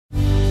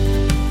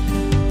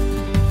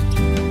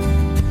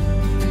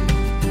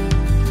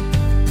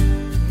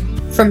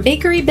From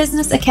Bakery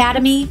Business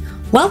Academy,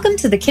 welcome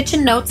to the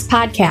Kitchen Notes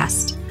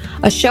podcast,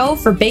 a show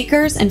for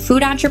bakers and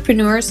food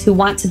entrepreneurs who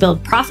want to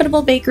build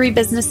profitable bakery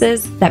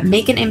businesses that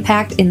make an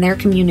impact in their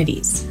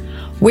communities.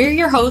 We're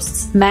your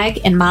hosts,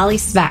 Meg and Molly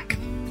Svek.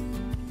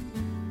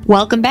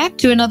 Welcome back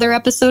to another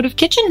episode of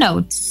Kitchen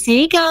Notes.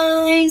 Hey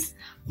guys,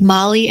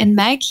 Molly and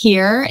Meg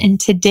here. In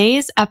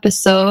today's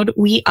episode,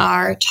 we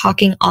are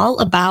talking all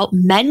about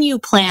menu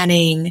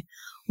planning.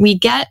 We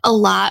get a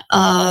lot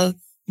of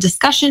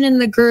discussion in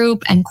the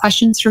group and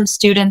questions from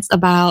students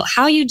about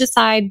how you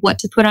decide what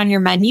to put on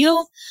your menu.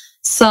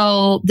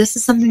 So this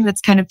is something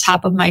that's kind of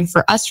top of mind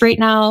for us right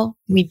now.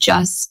 We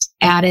just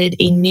added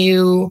a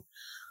new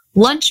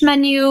lunch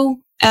menu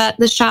at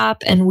the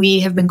shop, and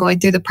we have been going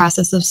through the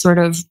process of sort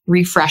of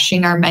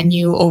refreshing our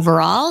menu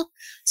overall.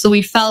 So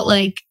we felt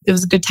like it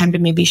was a good time to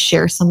maybe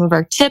share some of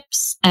our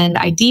tips and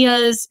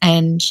ideas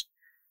and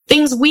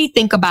things we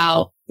think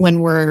about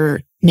when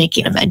we're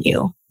making a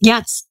menu.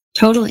 yes,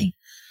 totally.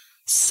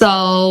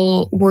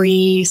 So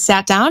we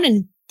sat down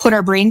and put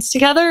our brains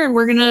together, and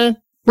we're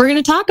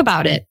gonna talk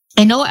about it.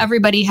 I know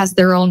everybody has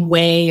their own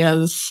way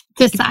of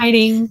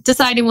deciding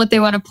what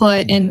they want to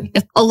put, and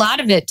a lot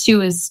of it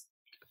too is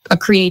a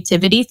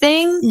creativity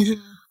thing.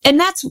 Mm-hmm. And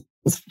that's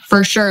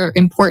for sure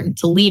important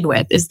to lead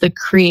with, is the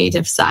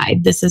creative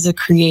side. This is a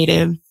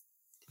creative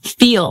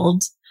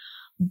field,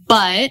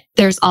 but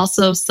there's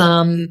also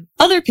some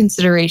other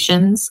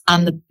considerations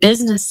on the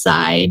business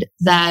side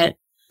that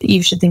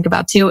you should think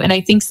about too. And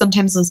I think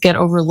sometimes those get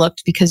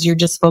overlooked because you're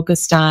just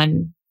focused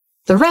on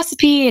the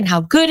recipe and how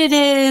good it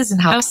is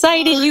and how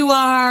excited you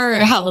are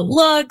or how it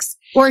looks.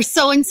 Or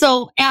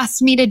so-and-so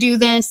asked me to do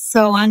this,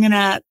 so I'm going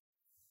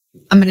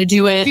to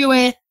do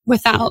it.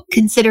 Without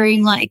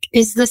considering, like,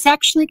 is this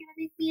actually going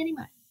to make me any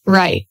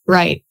money?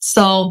 Right.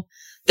 So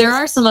there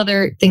are some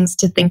other things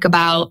to think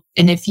about.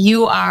 And if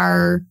you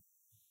are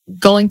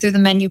going through the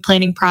menu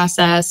planning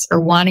process or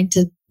wanting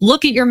to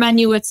look at your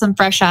menu with some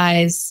fresh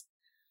eyes,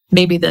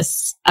 maybe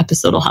this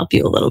episode will help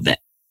you a little bit.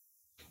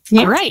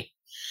 Yeah. All right.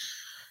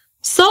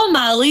 So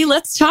Molly,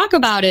 let's talk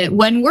about it.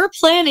 When we're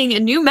planning a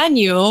new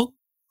menu,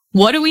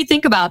 what do we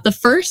think about? The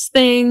first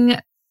thing,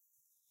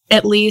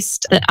 at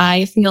least that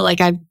I feel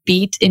like I've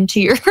beat into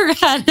your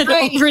head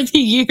over the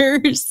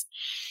years,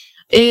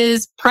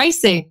 is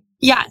pricing.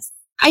 Yes.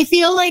 I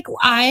feel like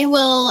I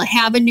will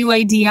have a new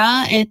idea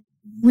and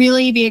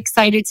really be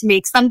excited to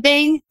make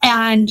something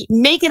and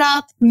make it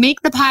up,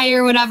 make the pie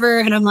or whatever.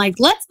 And I'm like,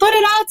 let's put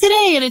it out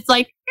today. And it's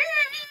like,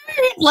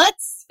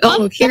 let's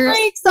pump the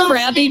brakes on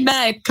Grabby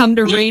Meg, come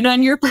to rain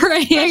on your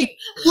parade. Right.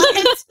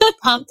 Let's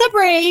pump the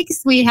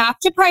brakes. We have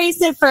to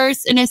price it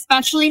first. And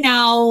especially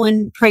now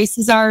when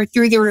prices are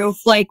through the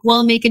roof, like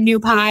we'll make a new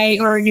pie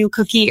or a new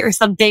cookie or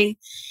something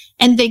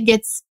and think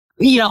it's,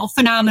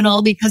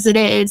 phenomenal because it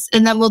is.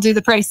 And then we'll do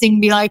the pricing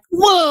and be like,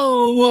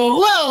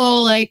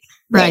 whoa, like,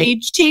 right. We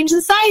need to change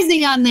the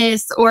sizing on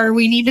this, or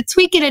we need to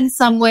tweak it in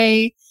some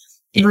way.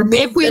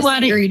 If we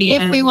want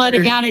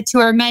to add it to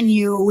our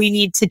menu, we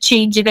need to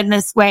change it in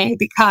this way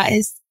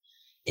because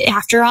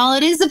after all,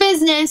 it is a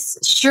business.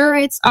 Sure,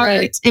 it's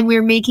art and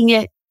we're making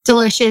it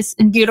delicious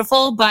and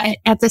beautiful, but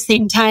at the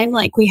same time,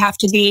 like we have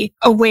to be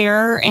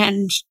aware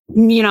and,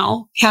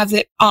 have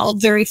it all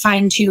very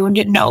fine tuned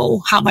and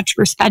know how much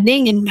we're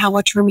spending and how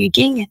much we're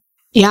making.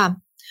 Yeah.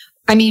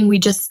 I mean, we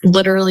just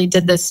literally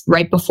did this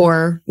right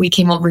before we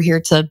came over here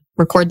to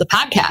record the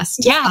podcast.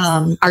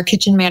 Yeah. Our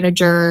kitchen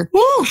manager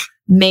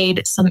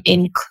made some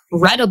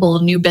incredible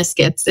new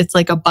biscuits. It's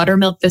like a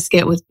buttermilk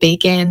biscuit with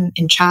bacon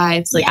and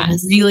chives, like a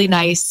really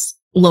nice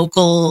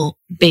local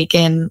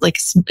bacon. Like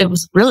it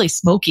was really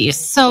smoky.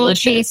 So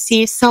delicious.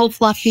 tasty, so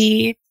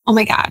fluffy. Oh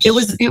my gosh. It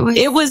was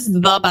the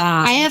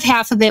bomb. I have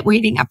half of it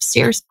waiting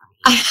upstairs.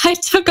 I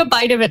took a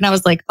bite of it and I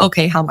was like,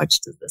 okay, how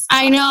much does this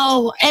cost? I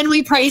know. And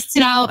we priced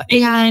it out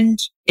and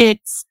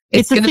it's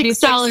going to be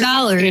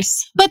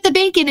 $6. But the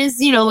bacon is,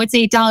 it's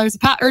 $8 a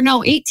pound, or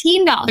no,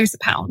 $18 a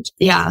pound.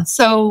 Yeah.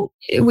 So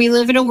we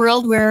live in a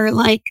world where,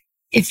 like,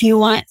 if you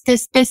want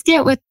this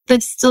biscuit with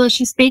this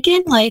delicious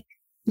bacon, like,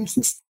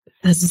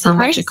 this is how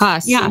much it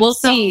costs. Yeah. We'll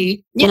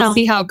see. We'll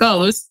see how it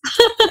goes.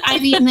 I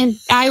mean, then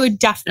I would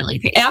definitely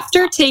pay.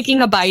 After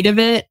taking a bite of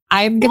it,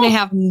 I'm going to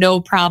have no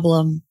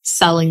problem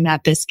selling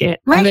that biscuit.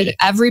 Right. I mean,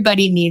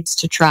 everybody needs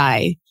to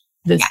try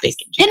this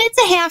bacon. And it's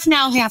a half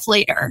now, half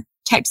later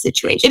type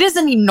situation. It is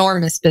an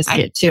enormous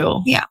biscuit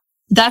too. Yeah.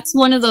 That's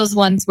one of those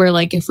ones where,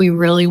 like, if we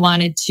really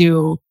wanted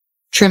to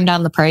trim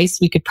down the price,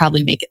 we could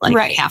probably make it like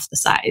half the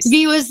size.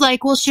 V was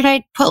like, well, should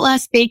I put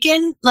less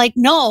bacon? Like,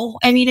 no.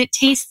 I mean, it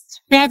tastes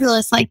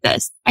fabulous like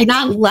this.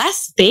 Not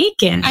less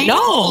bacon. I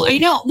know.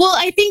 Well,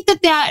 I think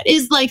that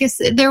is like,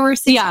 there were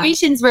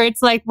situations where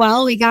it's like,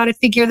 well, we got to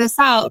figure this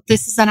out.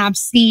 This is an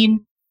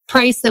obscene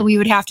price that we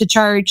would have to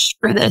charge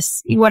for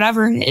this,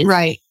 whatever it is.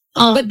 Right.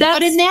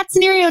 But in that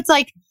scenario, it's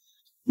like,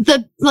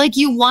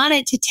 you want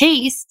it to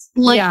taste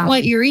like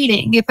what you're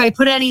eating. If I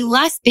put any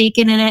less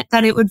bacon in it,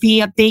 then it would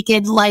be a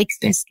bacon-like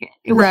biscuit.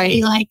 It would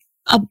be like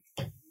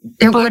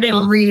it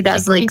wouldn't read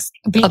as like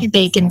a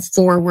bacon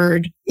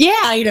forward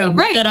item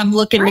that I'm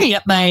looking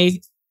at my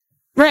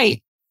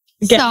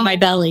Get in my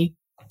belly.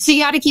 So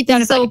you got to keep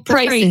that. So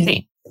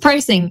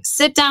pricing.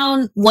 Sit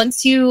down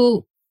once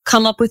you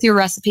come up with your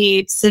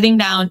recipe, sitting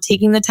down,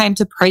 taking the time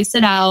to price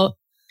it out,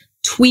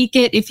 tweak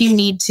it if you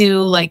need to.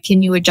 Like,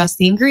 can you adjust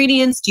the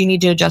ingredients? Do you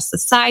need to adjust the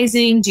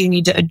sizing? Do you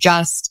need to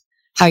adjust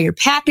how you're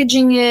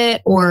packaging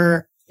it?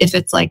 Or if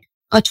it's like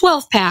a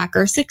 12 pack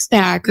or 6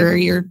 pack, or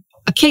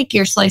a cake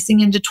you're slicing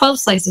into 12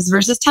 slices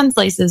versus 10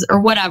 slices or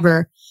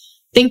whatever.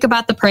 Think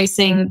about the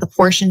pricing, the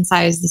portion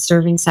size, the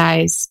serving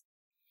size,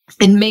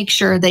 and make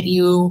sure that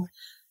you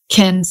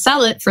can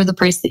sell it for the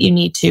price that you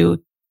need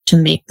to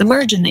make the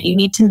margin that you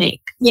need to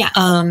make.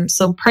 Yeah.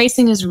 So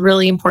pricing is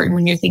really important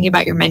when you're thinking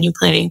about your menu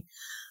planning.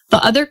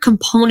 The other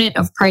component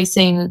of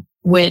pricing,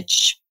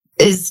 which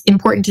is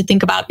important to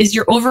think about, is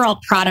your overall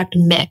product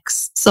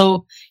mix.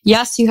 So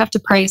yes, you have to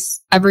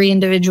price every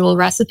individual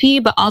recipe,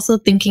 but also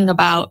thinking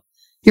about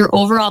your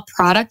overall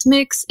product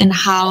mix and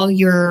how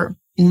your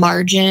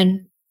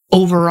margin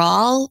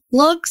overall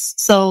looks.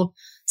 So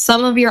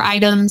some of your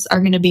items are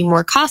going to be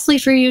more costly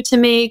for you to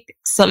make.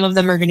 Some of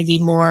them are going to be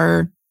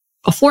more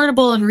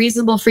affordable and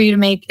reasonable for you to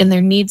make. And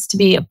there needs to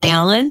be a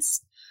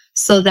balance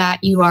so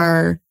that you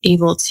are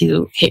able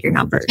to hit your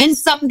numbers. And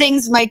some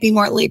things might be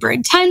more labor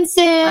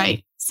intensive.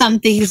 Right. Some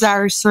things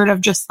are sort of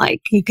just like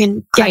you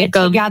can get it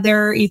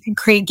together, you can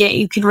create it,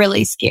 you can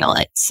really scale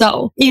it.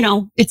 So,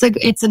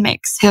 it's a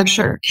mix for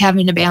sure.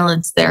 Having a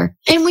balance there.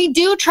 And we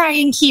do try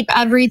and keep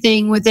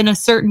everything within a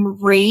certain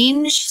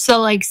range. So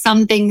like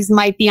some things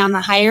might be on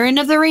the higher end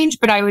of the range,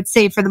 but I would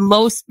say for the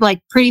most,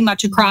 like pretty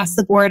much across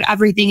the board,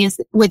 everything is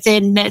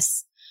within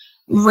this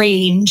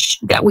range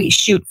that we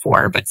shoot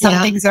for. But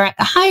some things are at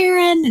the higher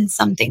end and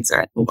some things are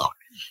at the lower.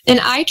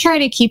 And I try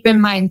to keep in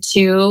mind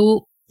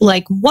too,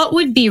 like what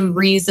would be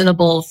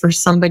reasonable for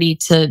somebody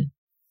to,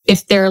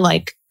 if they're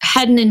like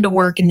heading into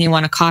work and they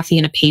want a coffee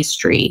and a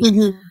pastry,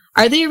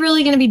 are they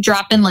really going to be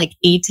dropping like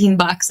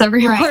 $18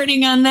 every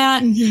morning on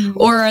that?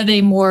 Or are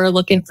they more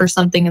looking for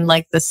something in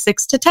like the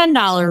 $6 to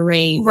 $10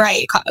 range?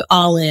 Right.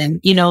 All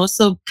in,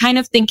 so kind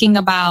of thinking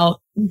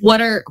about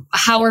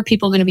how are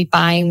people going to be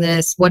buying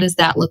this? What does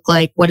that look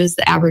like? What is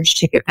the average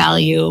ticket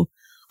value?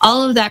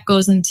 All of that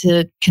goes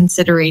into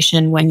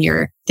consideration when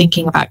you're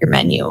thinking about your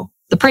menu.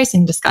 The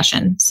pricing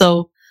discussion.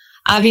 So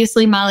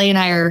obviously Molly and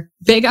I are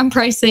big on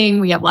pricing.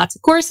 We have lots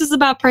of courses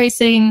about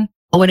pricing.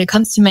 When it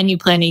comes to menu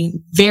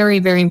planning, very,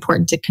 very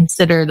important to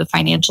consider the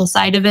financial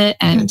side of it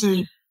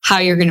and how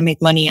you're going to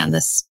make money on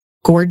this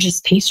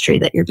gorgeous pastry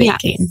that you're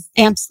baking. Yes,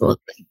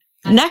 absolutely.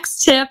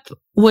 Next tip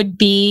would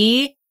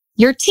be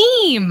your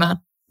team.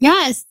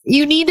 Yes.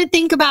 You need to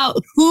think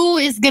about who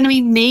is going to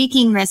be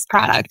making this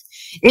product.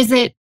 Is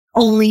it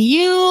only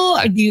you?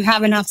 Or do you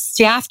have enough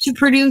staff to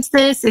produce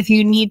this? If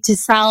you need to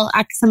sell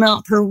X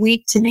amount per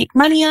week to make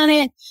money on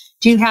it,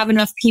 do you have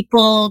enough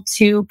people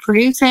to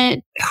produce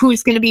it?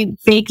 Who's going to be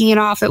baking it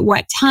off at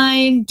what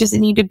time? Does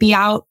it need to be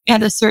out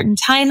at a certain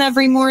time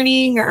every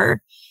morning?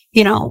 Or,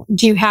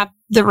 do you have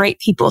the right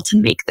people to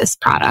make this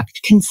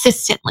product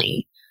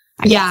consistently?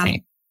 Yeah.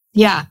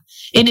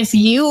 And if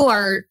you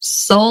are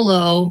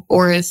solo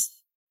or if,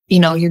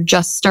 you're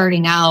just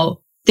starting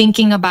out,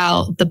 thinking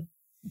about the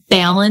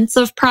balance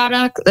of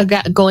product,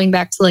 going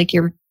back to like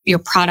your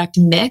product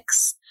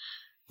mix,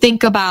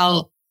 think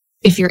about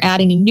if you're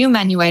adding a new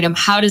menu item,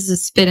 how does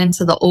this fit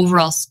into the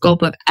overall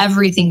scope of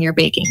everything you're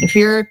baking? If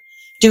you're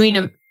doing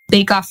a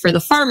bake-off for the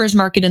farmer's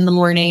market in the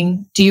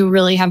morning, do you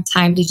really have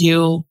time to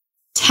do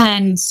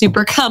 10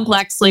 super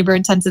complex,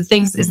 labor-intensive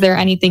things? Is there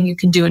anything you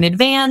can do in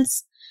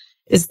advance?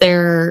 Is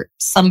there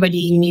somebody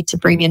you need to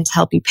bring in to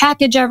help you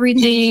package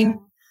everything?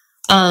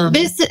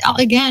 This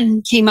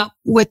again came up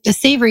with the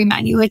savory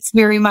menu. It's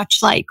very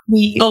much like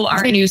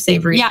our new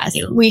savory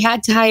menu. Yes, we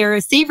had to hire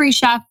a savory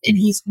chef and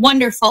he's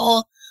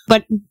wonderful.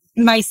 But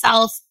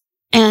myself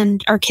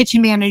and our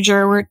kitchen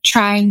manager were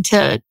trying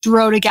to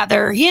throw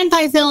together hand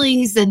pie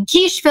fillings and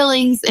quiche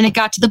fillings. And it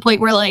got to the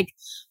point where like,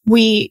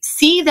 we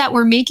see that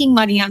we're making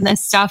money on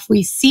this stuff.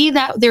 We see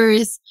that there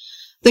is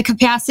the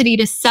capacity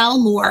to sell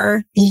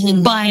more,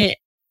 but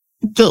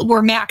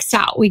we're maxed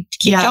out. We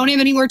don't have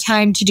any more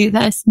time to do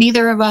this.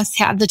 Neither of us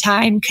have the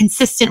time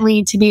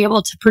consistently to be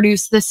able to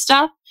produce this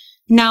stuff.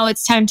 Now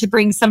it's time to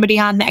bring somebody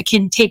on that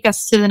can take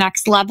us to the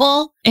next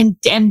level and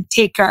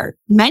take our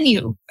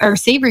menu, our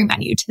savory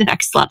menu to the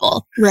next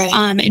level. Right.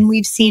 And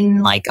we've seen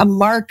like a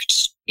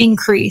marked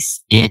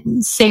increase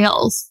in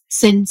sales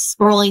since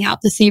rolling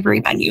out the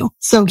savory menu.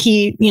 So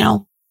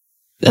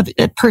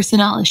a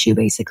personnel issue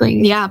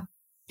basically. Yeah.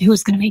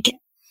 Who's going to make it?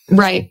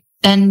 Right.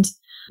 And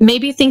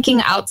maybe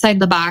thinking outside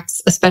the box,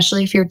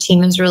 especially if your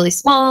team is really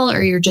small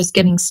or you're just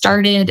getting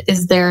started,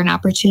 is there an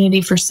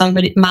opportunity for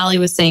somebody? Molly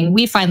was saying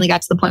we finally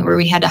got to the point where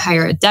we had to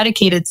hire a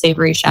dedicated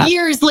savory chef.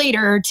 Years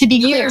later, to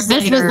be clear,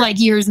 this was like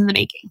years in the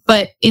making.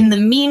 But in the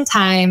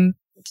meantime,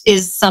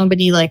 is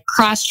somebody like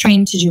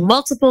cross-trained to do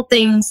multiple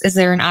things? Is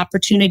there an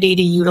opportunity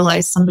to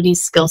utilize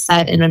somebody's skill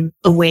set in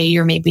a way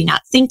you're maybe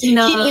not thinking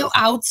of? Can you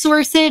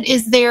outsource it?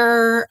 Is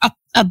there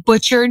a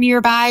butcher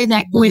nearby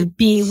that would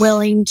be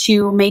willing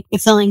to make the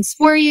fillings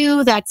for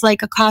you? That's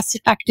like a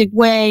cost-effective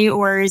way.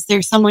 Or is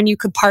there someone you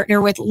could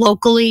partner with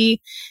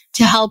locally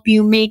to help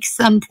you make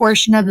some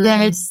portion of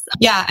this?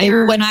 Yeah.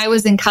 When I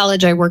was in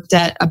college, I worked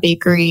at a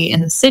bakery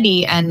in the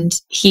city, and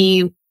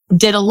he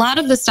did a lot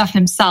of the stuff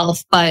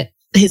himself, but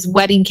his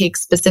wedding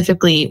cakes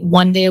specifically,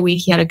 one day a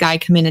week, he had a guy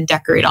come in and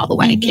decorate all the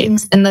wedding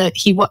cakes. And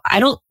he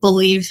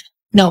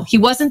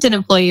wasn't an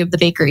employee of the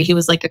bakery. He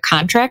was like a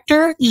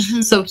contractor.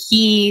 So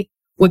he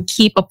would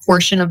keep a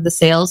portion of the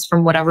sales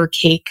from whatever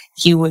cake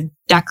he would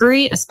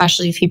decorate,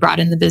 especially if he brought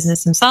in the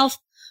business himself.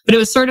 But it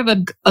was sort of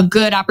a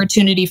good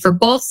opportunity for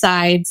both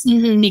sides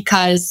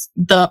because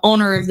the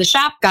owner of the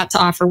shop got to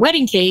offer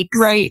wedding cakes,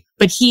 right?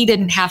 But he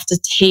didn't have to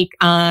take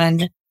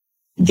on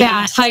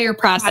the entire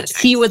process.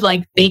 He would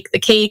like bake the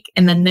cake,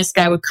 and then this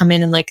guy would come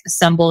in and like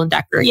assemble and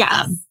decorate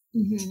them.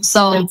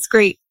 So that's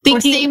great. The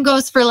same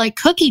goes for like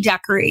cookie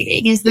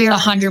decorating. Is there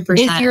 100%?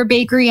 Is your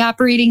bakery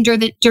operating during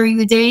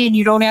the day and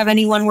you don't have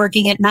anyone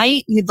working at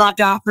night? You'd love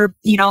to offer,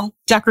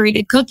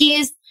 decorated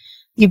cookies.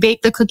 You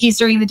bake the cookies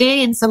during the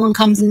day and someone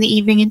comes in the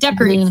evening and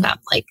decorates them.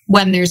 Like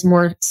when there's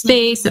more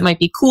space, it might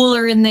be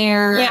cooler in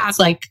there. Yeah. It's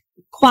like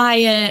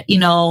quiet,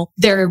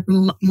 there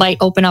might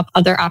open up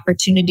other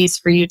opportunities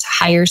for you to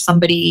hire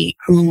somebody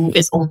who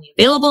is only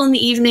available in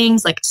the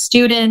evenings, like a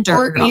student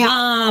or a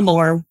mom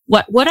or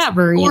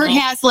whatever. Or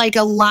has like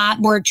a lot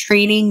more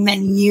training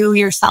than you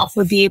yourself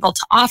would be able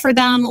to offer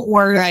them,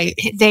 or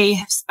they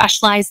have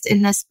specialized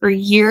in this for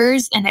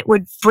years and it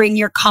would bring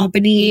your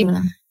company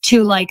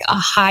to like a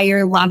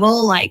higher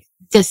level. Like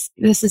this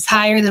is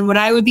higher than what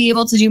I would be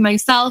able to do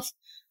myself.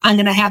 I'm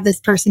going to have this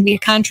person be a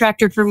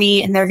contractor for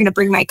me, and they're going to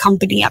bring my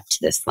company up to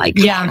this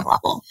higher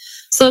level.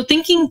 So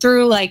thinking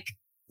through like,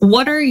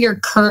 what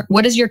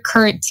does your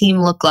current team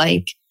look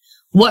like?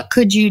 What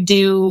could you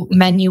do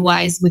menu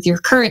wise with your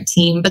current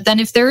team? But then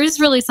if there is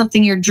really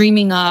something you're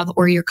dreaming of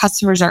or your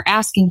customers are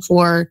asking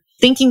for,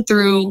 thinking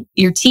through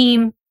your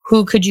team,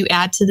 who could you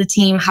add to the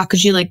team? How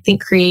could you like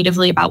think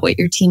creatively about what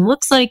your team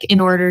looks like in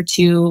order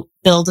to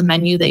build a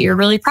menu that you're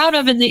really proud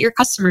of and that your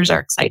customers are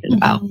excited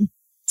about?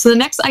 So the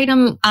next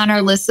item on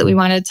our list that we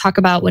want to talk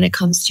about when it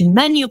comes to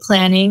menu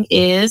planning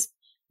is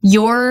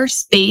your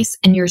space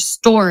and your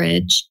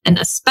storage, and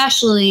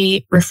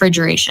especially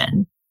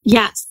refrigeration.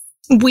 Yes.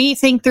 We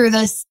think through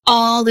this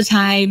all the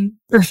time.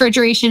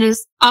 Refrigeration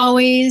is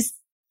always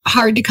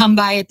hard to come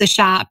by at the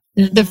shop.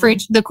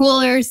 The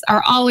coolers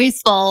are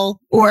always full,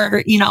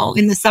 or,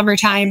 in the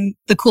summertime,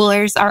 the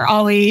coolers are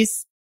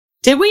always.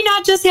 Did we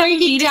not just have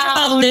meeting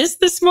about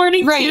this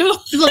morning? Right.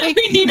 Too? Like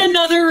we need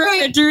another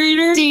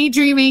refrigerator.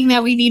 Daydreaming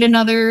that we need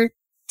another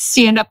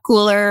stand-up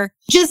cooler.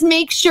 Just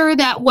make sure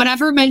that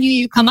whatever menu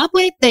you come up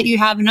with, that you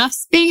have enough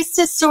space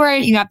to store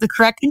it, you have the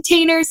correct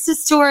containers to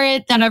store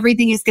it, that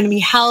everything is going to be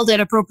held at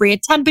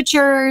appropriate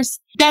temperatures.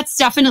 That's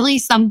definitely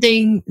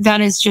something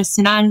that is just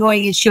an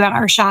ongoing issue at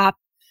our shop.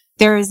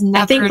 There is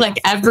never. I think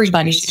like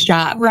everybody's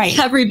shop. Right.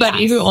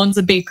 Everybody who owns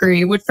a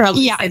bakery would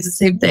probably say the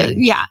same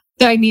thing. Yeah.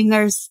 I mean,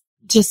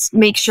 just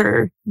make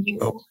sure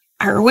you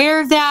are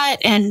aware of that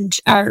and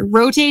are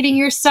rotating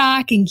your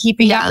stock and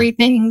keeping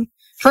everything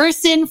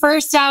first in,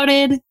 first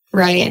outed.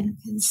 Right. And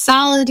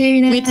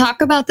consolidated. We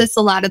talk about this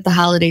a lot at the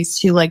holidays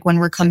too. Like when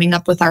we're coming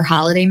up with our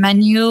holiday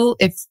menu,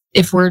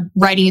 if we're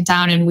writing it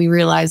down and we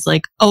realize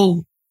like,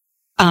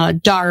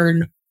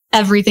 darn,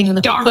 everything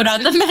that we put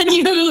on the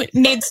menu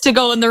needs to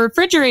go in the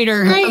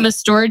refrigerator. Right. From a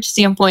storage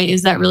standpoint,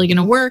 is that really going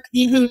to work?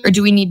 Or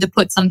do we need to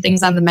put some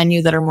things on the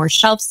menu that are more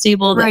shelf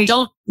stable that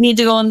don't need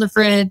to go in the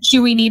fridge?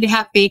 Do we need to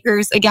have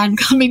bakers again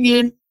coming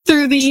in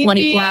through the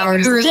 24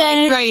 hours a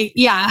day? Right.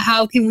 Yeah.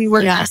 How can we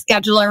work our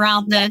schedule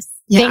around this?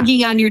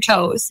 Thinking on your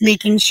toes,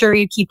 making sure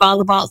you keep all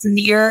the balls in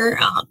the air.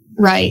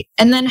 Right.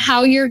 And then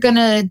how you're going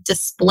to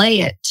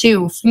display it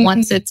too.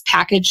 Once it's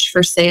packaged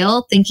for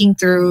sale, thinking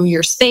through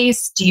your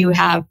space. Do you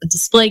have a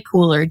display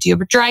cooler? Do you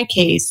have a dry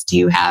case? Do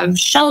you have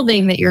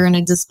shelving that you're going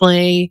to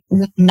display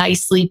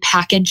nicely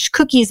packaged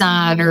cookies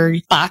on, or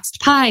boxed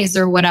pies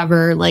or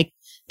whatever? Like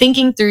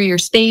thinking through your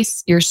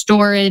space, your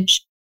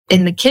storage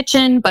in the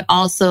kitchen, but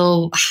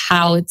also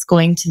how it's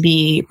going to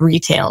be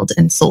retailed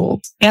and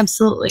sold.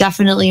 Absolutely.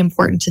 Definitely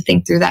important to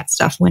think through that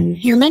stuff when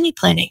you're menu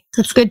planning.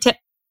 That's a good tip.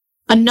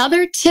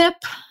 Another tip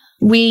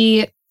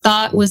we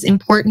thought was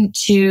important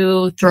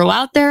to throw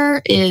out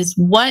there is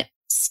what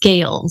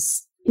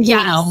scales.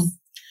 Yes.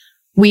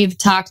 We've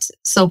talked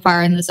so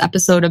far in this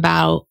episode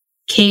about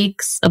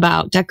cakes,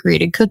 about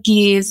decorated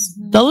cookies.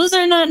 Those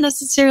are not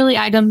necessarily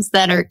items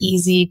that are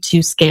easy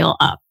to scale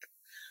up.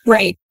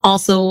 Right.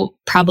 Also,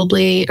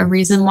 probably a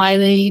reason why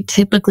they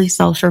typically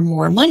sell for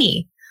more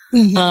money,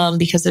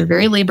 because they're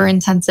very labor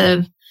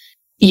intensive.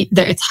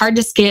 It's hard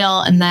to scale,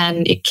 and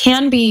then it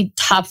can be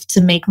tough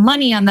to make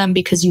money on them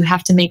because you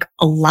have to make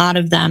a lot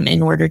of them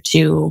in order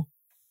to,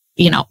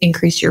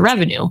 increase your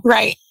revenue.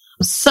 Right.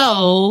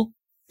 So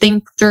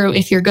think through,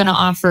 if you're going to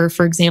offer,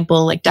 for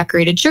example, like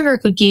decorated sugar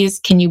cookies,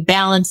 can you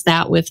balance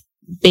that with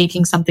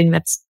baking something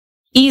that's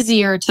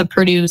easier to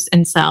produce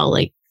and sell,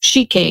 like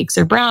sheet cakes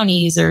or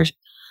brownies or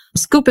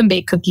scoop and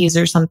bake cookies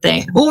or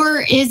something.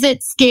 Or is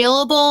it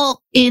scalable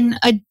in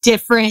a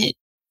different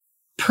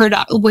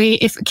way?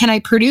 Can I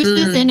produce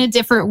this in a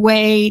different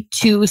way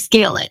to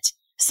scale it?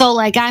 So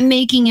like I'm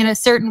making it a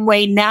certain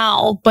way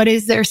now, but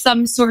is there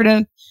some sort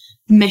of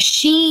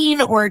machine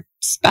or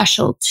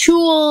special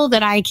tool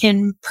that I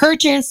can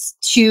purchase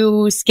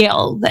to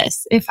scale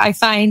this? If I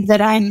find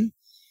that I'm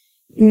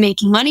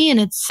making money and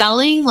it's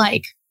selling,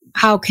 like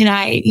how can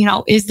I,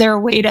 is there a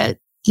way to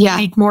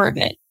make more of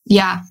it?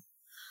 Yeah.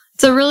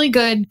 It's a really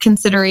good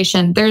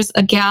consideration. There's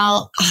a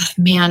gal,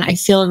 I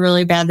feel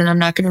really bad that I'm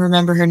not going to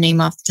remember her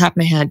name off the top of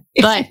my head.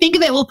 But I think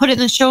of it, we'll put it in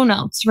the show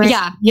notes, right?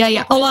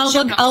 Yeah. Oh,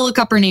 I'll look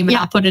up her name and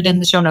I'll put it in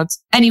the show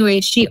notes.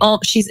 Anyway,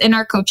 she's in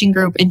our coaching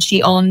group and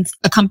she owns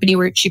a company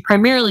where she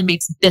primarily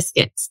makes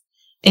biscuits.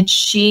 And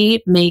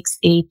she makes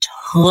a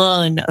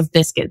ton of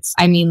biscuits.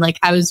 I mean, like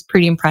I was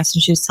pretty impressed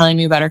when she was telling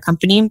me about her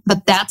company,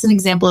 but that's an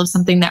example of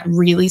something that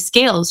really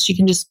scales. She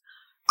can just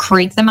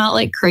crank them out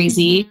like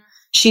crazy. Mm-hmm.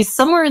 She's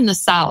somewhere in the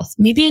South,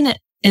 maybe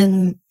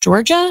in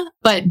Georgia,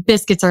 but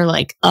biscuits are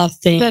like a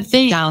thing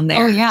down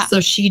there. Oh yeah. So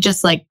she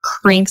just like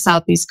cranks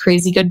out these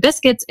crazy good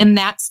biscuits and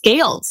that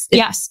scales.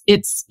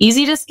 It's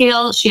easy to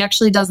scale. She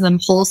actually does them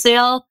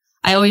wholesale.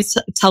 I always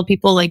tell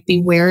people like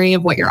be wary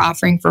of what you're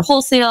offering for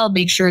wholesale.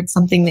 Make sure it's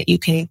something that you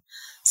can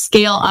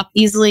scale up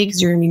easily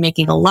because you're going to be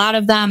making a lot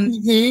of them.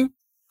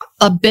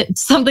 Mm-hmm.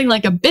 Something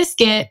like a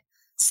biscuit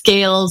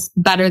scales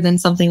better than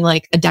something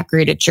like a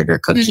decorated sugar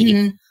cookie.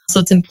 Mm-hmm. So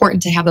it's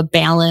important to have a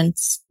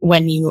balance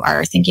when you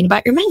are thinking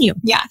about your menu.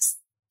 Yes.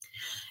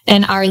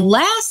 And our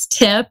last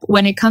tip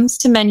when it comes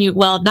to menu,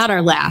 well, not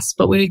our last,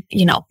 but we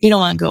don't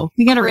want to go.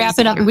 We got to wrap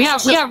it up. We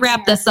got to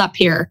wrap this up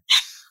here.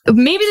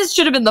 Maybe this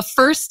should have been the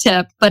first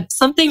tip, but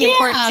something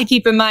important to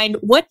keep in mind.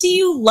 What do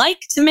you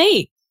like to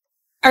make?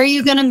 Are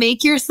you going to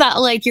make your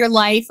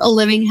life a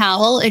living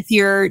hell if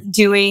you're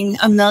doing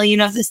a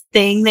million of this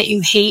thing that you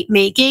hate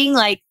making?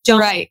 Like,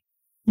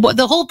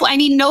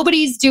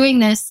 nobody's doing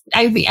this.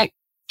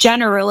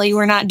 Generally,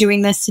 we're not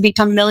doing this to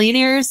become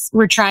millionaires.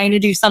 We're trying to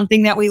do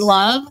something that we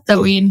love, that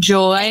we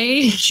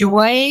enjoy.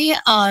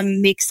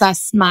 Makes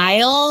us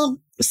smile.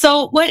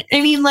 So what do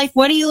you like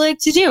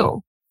to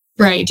do?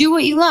 Right. Do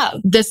what you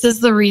love. This is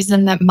the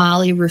reason that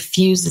Molly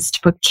refuses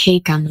to put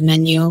cake on the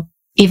menu,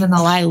 even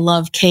though I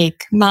love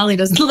cake. Molly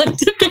doesn't like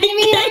to bake.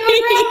 I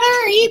would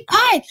rather eat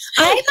pie.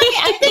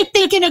 I've been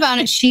thinking about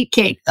a sheet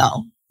cake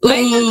though.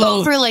 I could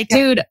go for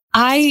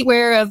I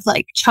swear of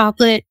like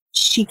chocolate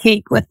sheet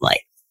cake with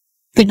like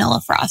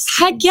vanilla frost.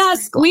 Heck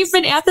yes. We've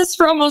been at this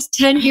for almost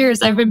 10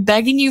 years. I've been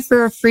begging you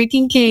for a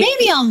freaking cake.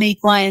 Maybe I'll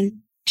make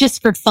one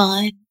just for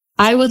fun.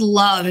 I would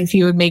love if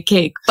you would make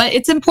cake, but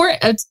it's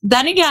important.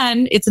 Then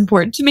again, it's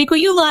important to make what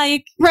you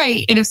like.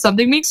 Right. And if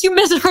something makes you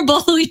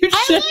miserable, you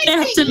shouldn't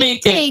have to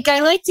make cake.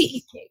 I like to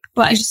eat cake,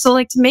 but I just still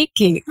like to make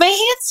cake. My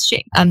hands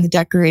shake on the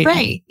decorating.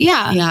 Right.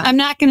 Yeah. I'm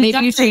not going to.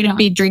 Maybe you shouldn't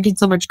be drinking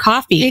so much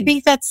coffee. I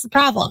think that's the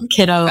problem,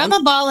 kiddo. I'm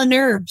a ball of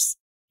nerves.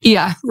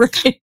 Yeah.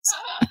 Right.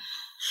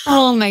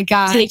 Oh my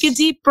God. Take a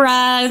deep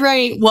breath.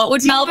 Right. What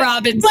would Mel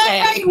Robbins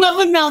say? Right. What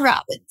would Mel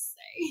Robbins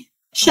say?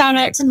 Shout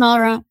out to Mel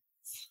Robbins.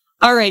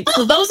 All right.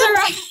 So those are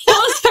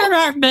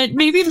our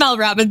maybe Mel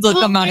Robbins will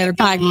come on our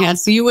podcast.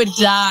 So you would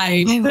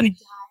die. I would die.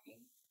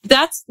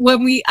 That's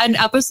when on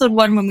episode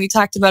 1, when we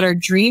talked about our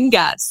dream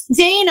guests.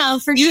 Dana,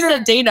 for you sure. You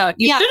said Dana.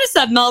 You should have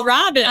said Mel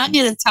Robbins. I'm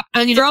going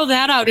to throw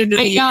that out into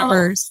the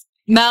universe.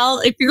 Mel,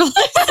 if you're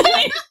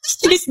listening,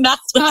 she's not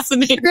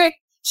listening.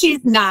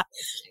 She's not.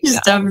 She's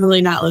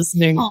definitely not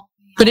listening. Oh,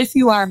 but if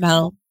you are,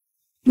 Mel,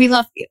 we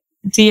love you.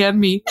 DM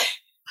me.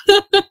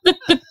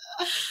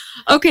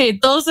 Okay,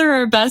 those are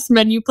our best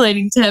menu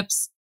planning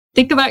tips.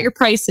 Think about your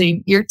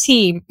pricing, your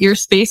team, your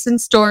space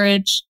and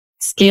storage,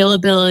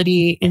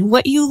 scalability, and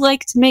what you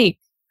like to make.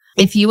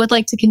 If you would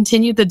like to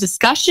continue the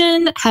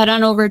discussion, head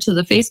on over to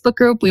the Facebook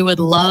group. We would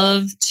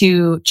love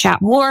to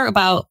chat more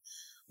about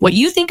what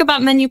you think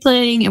about menu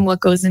planning and what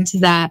goes into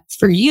that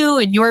for you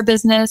and your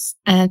business.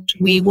 And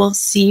we will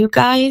see you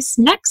guys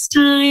next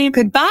time.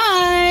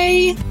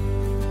 Goodbye.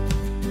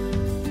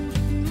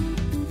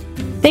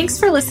 Thanks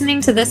for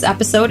listening to this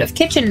episode of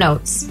Kitchen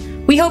Notes.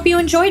 We hope you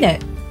enjoyed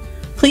it.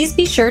 Please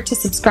be sure to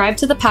subscribe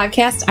to the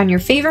podcast on your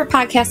favorite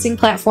podcasting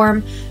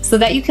platform so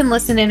that you can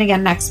listen in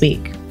again next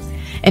week.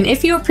 And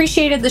if you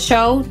appreciated the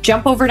show,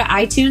 jump over to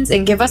iTunes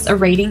and give us a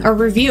rating or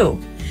review.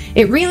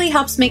 It really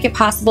helps make it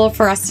possible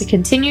for us to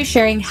continue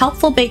sharing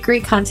helpful bakery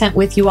content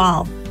with you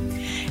all.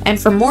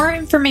 And for more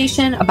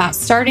information about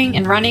starting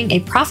and running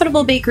a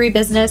profitable bakery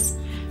business,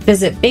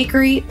 visit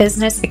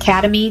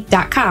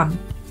bakerybusinessacademy.com.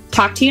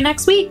 Talk to you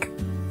next week.